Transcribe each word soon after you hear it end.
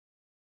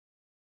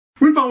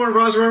We follow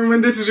across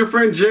everyone. This is your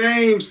friend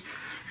James.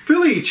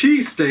 Philly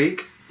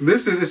cheesesteak. It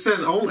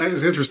says only,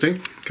 it's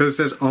interesting because it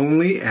says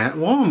only at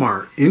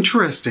Walmart.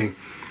 Interesting.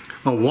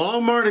 A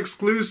Walmart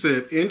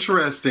exclusive.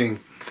 Interesting.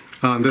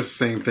 This is the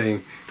same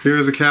thing.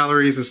 Here's the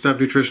calories and stuff,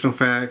 nutritional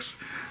facts.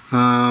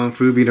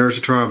 Food be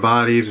nourished to our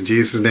bodies. In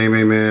Jesus' name,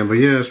 amen. But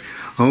yes,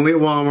 only at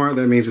Walmart.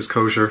 That means it's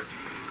kosher.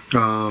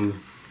 Philly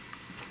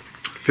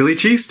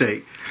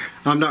cheesesteak.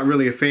 I'm not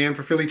really a fan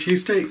for Philly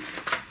cheesesteak.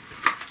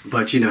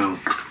 But you know,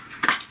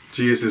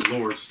 Jesus is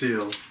Lord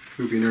still.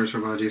 Food be nourished to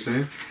our bodies.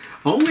 Amen.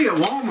 Only at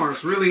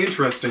Walmart's really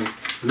interesting.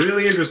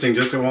 Really interesting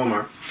just at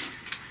Walmart.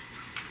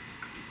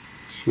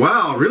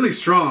 Wow, really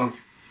strong.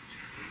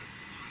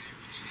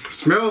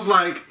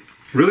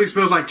 Really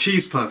smells like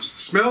cheese puffs.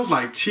 Smells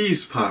like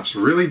cheese puffs.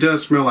 Really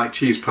does smell like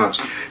cheese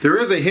puffs. There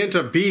is a hint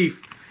of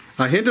beef,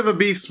 a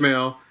beef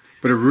smell,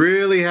 but it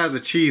really has a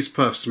cheese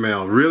puff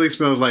smell. Really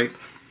smells like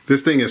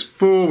this thing is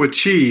full with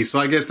cheese, so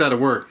I guess that'll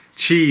work.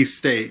 Cheese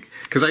steak.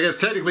 Because I guess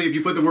technically if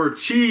you put the word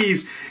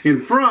cheese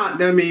in front,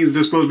 that means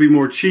there's supposed to be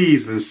more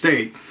cheese than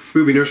steak.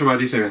 Food be nourished by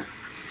Jesus.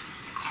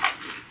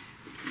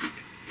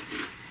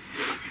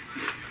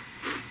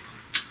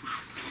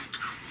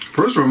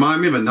 First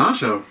remind me of a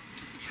nacho.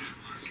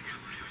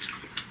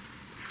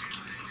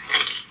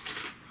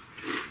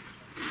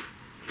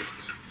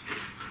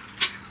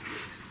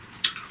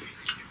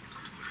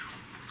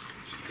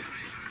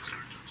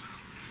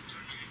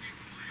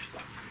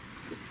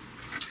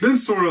 Then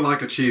sort of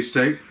like a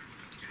cheesesteak.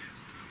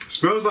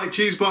 Smells like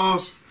cheese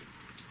balls.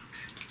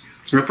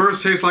 At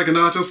first tastes like a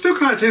nacho. Still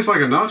kind of tastes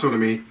like a nacho to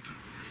me.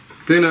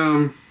 Then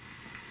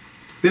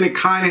it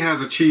kind of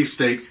has a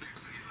cheesesteak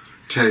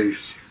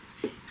taste.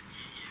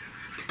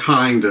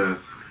 Kinda.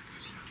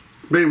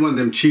 Maybe one of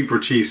them cheaper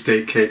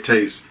cheesesteak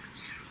tastes.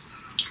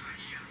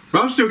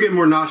 But I'm still getting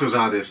more nachos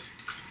out of this.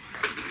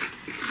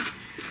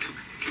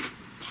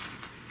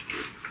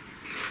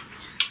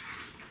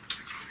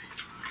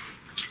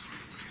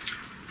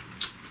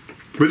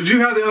 But did you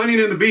have the onion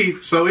and the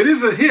beef? So it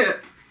is a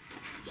hit.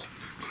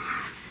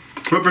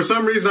 But for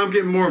some reason I'm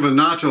getting more of a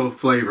nacho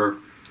flavor.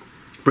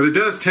 But it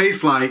does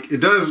taste like,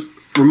 it does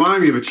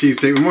remind me of a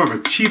cheesesteak, but more of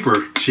a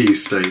cheaper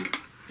cheesesteak.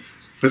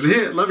 It's a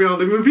hit. Love y'all.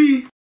 The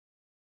movie.